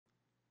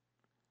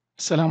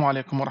Assalamu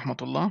alaikum wa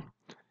rahmatullah.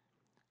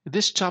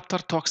 This chapter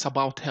talks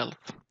about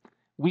health.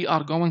 We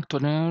are going to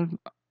learn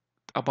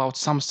about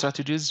some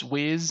strategies,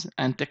 ways,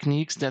 and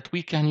techniques that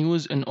we can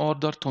use in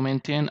order to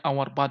maintain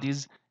our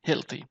bodies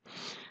healthy.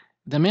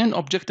 The main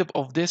objective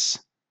of this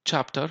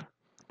chapter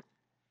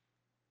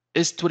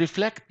is to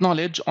reflect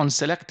knowledge on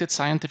selected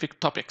scientific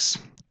topics.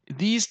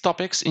 These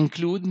topics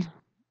include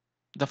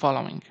the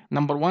following.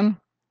 Number one,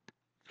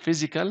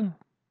 physical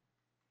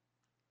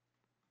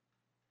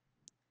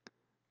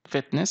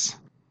fitness.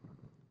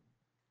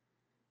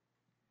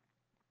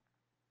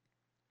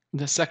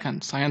 The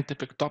second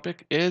scientific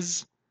topic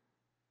is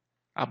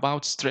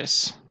about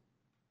stress.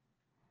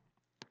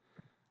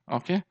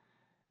 Okay,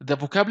 the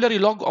vocabulary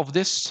log of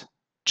this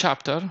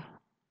chapter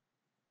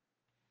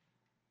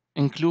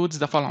includes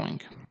the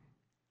following.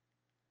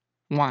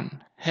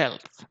 1.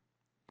 Health.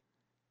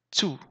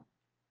 2.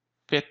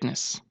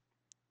 Fitness.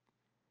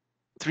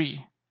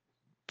 3.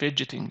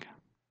 Fidgeting.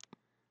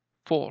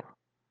 4.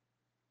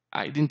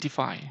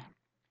 Identify.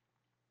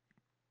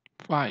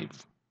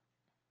 5.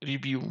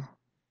 Review.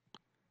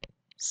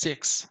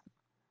 6.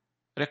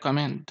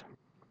 Recommend.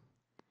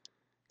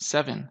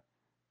 7.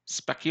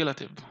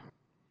 Speculative.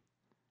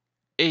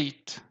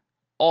 8.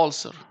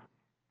 Ulcer.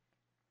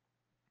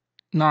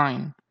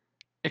 9.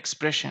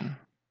 Expression.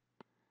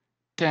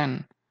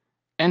 10.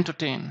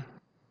 Entertain.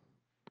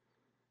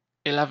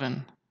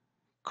 11.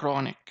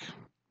 Chronic.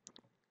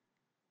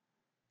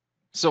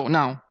 So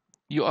now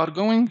you are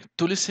going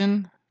to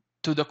listen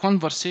to the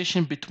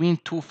conversation between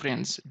two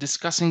friends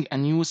discussing a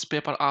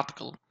newspaper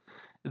article.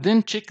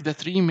 Then check the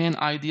three main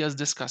ideas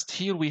discussed.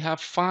 Here we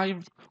have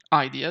 5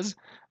 ideas,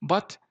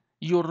 but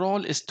your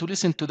role is to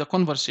listen to the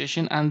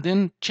conversation and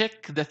then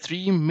check the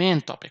 3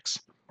 main topics.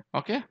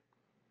 Okay?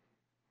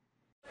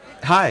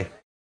 Hi.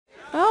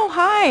 Oh,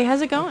 hi.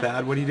 How's it Not going?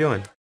 bad. What are you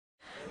doing?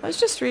 I was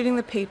just reading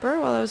the paper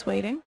while I was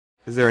waiting.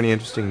 Is there any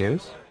interesting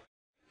news?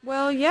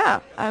 Well,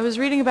 yeah. I was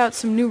reading about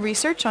some new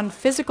research on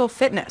physical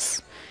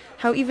fitness.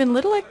 How even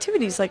little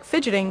activities like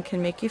fidgeting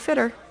can make you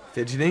fitter.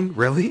 Fidgeting?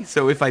 Really?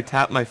 So if I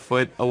tap my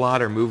foot a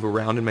lot or move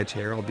around in my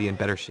chair, I'll be in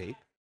better shape?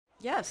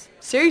 Yes.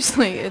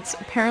 Seriously, it's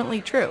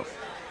apparently true.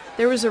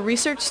 There was a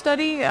research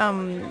study,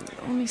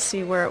 let me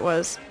see where it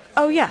was.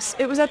 Oh, yes.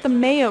 It was at the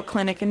Mayo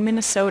Clinic in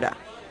Minnesota.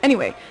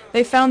 Anyway,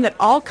 they found that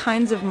all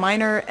kinds of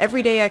minor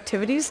everyday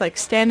activities like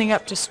standing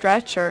up to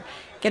stretch or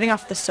getting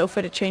off the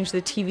sofa to change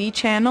the TV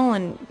channel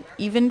and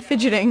even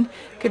fidgeting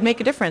could make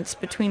a difference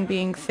between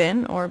being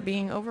thin or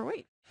being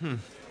overweight.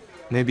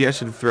 Maybe I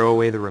should throw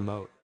away the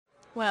remote.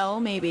 Well,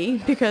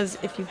 maybe, because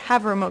if you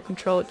have a remote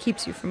control, it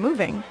keeps you from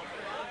moving.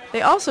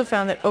 They also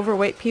found that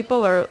overweight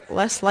people are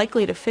less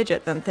likely to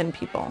fidget than thin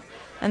people,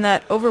 and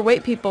that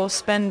overweight people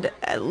spend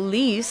at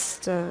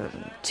least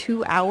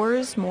 2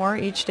 hours more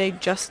each day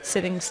just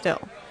sitting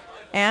still.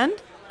 And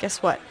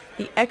guess what?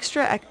 The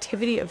extra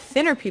activity of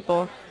thinner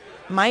people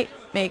might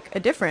make a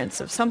difference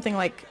of something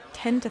like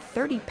 10 to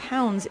 30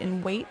 pounds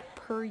in weight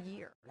per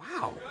year.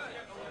 Wow.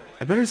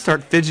 I better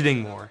start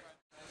fidgeting more.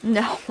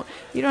 No,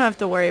 you don't have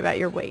to worry about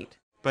your weight.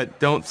 But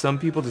don't some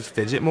people just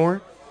fidget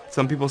more?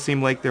 Some people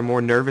seem like they're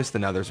more nervous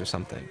than others or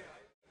something.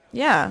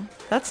 Yeah,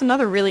 that's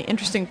another really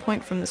interesting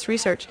point from this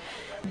research.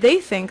 They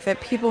think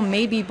that people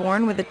may be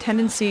born with a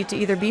tendency to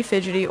either be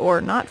fidgety or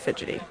not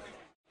fidgety.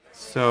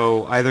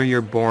 So either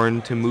you're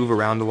born to move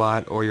around a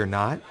lot or you're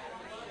not?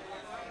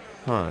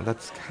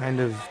 That's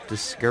kind of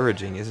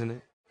discouraging, isn't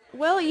it?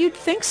 Well, you'd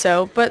think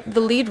so, but the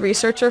lead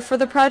researcher for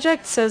the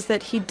project says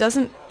that he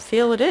doesn't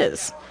feel it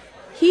is.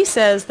 He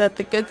says that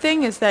the good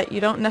thing is that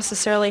you don't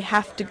necessarily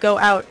have to go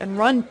out and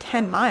run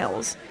 10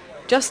 miles.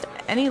 Just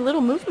any little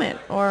movement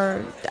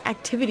or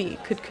activity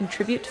could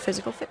contribute to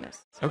physical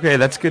fitness. Okay,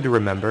 that's good to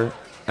remember.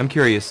 I'm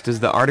curious, does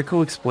the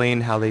article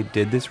explain how they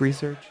did this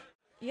research?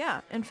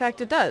 Yeah, in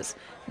fact it does.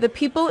 The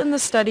people in the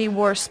study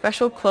wore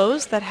special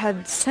clothes that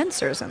had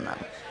sensors in them.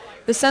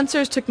 The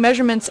sensors took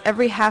measurements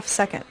every half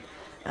second.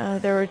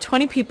 There were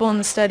 20 people in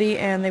the study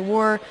and they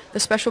wore the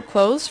special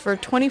clothes for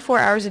 24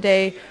 hours a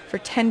day for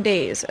 10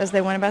 days as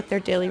they went about their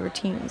daily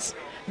routines.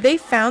 They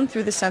found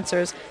through the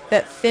sensors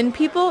that thin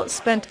people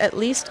spent at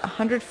least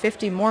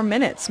 150 more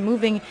minutes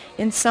moving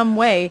in some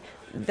way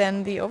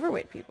than the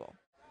overweight people.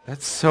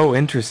 That's so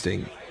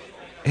interesting.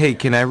 Hey,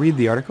 can I read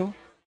the article?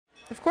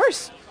 Of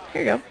course.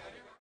 Here you go.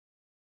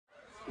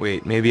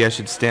 Wait, maybe I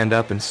should stand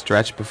up and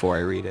stretch before I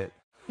read it.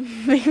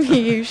 Maybe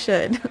you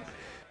should.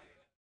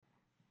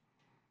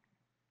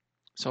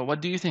 So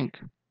what do you think?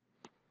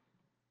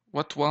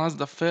 What was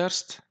the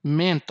first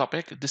main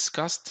topic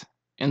discussed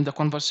in the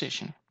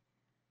conversation?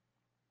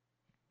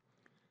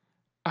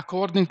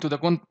 According to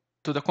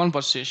the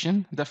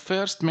conversation, the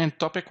first main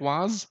topic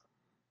was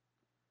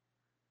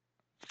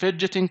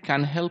fidgeting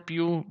can help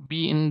you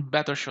be in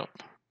better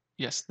shape.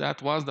 Yes,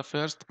 that was the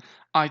first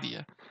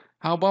idea.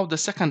 How about the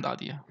second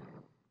idea?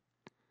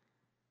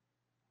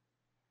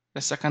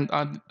 The second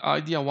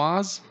idea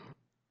was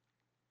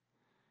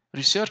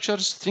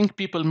researchers think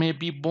people may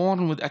be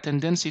born with a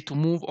tendency to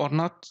move or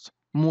not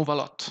move a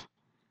lot.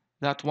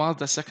 That was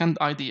the second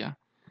idea.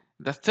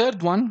 The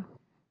third one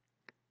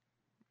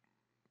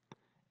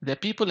The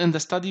people in the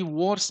study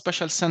wore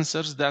special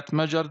sensors that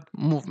measured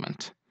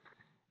movement.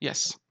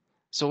 Yes.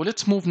 So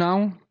let's move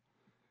now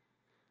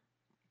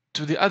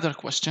to the other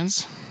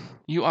questions.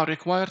 You are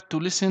required to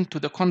listen to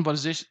the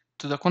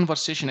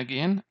conversation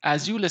again.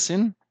 As you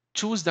listen,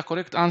 choose the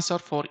correct answer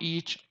for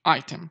each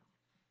item.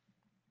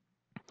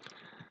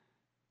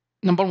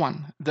 Number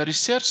 1. The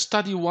research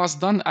study was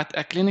done at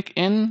a clinic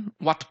in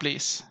what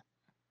place?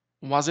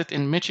 Was it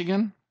in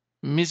Michigan,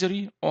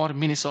 Missouri, or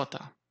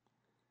Minnesota?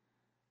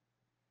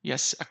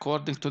 Yes,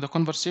 according to the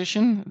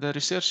conversation, the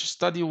research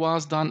study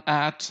was done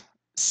at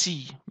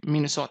C,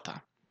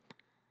 Minnesota.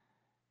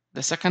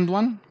 The second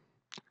one,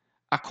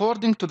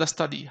 according to the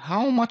study,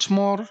 how much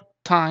more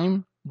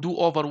time do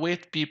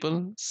overweight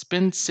people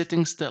spend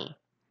sitting still?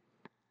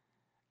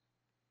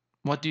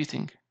 What do you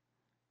think?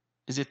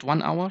 Is it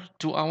 1 hour,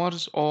 2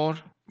 hours, or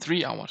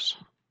 3 hours?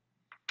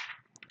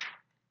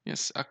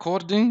 Yes,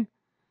 according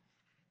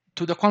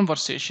to the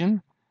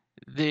conversation,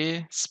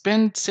 they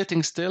spend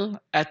sitting still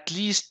at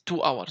least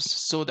 2 hours.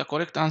 So the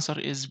correct answer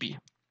is B.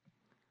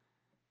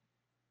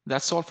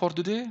 That's all for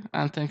today,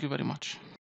 and thank you very much.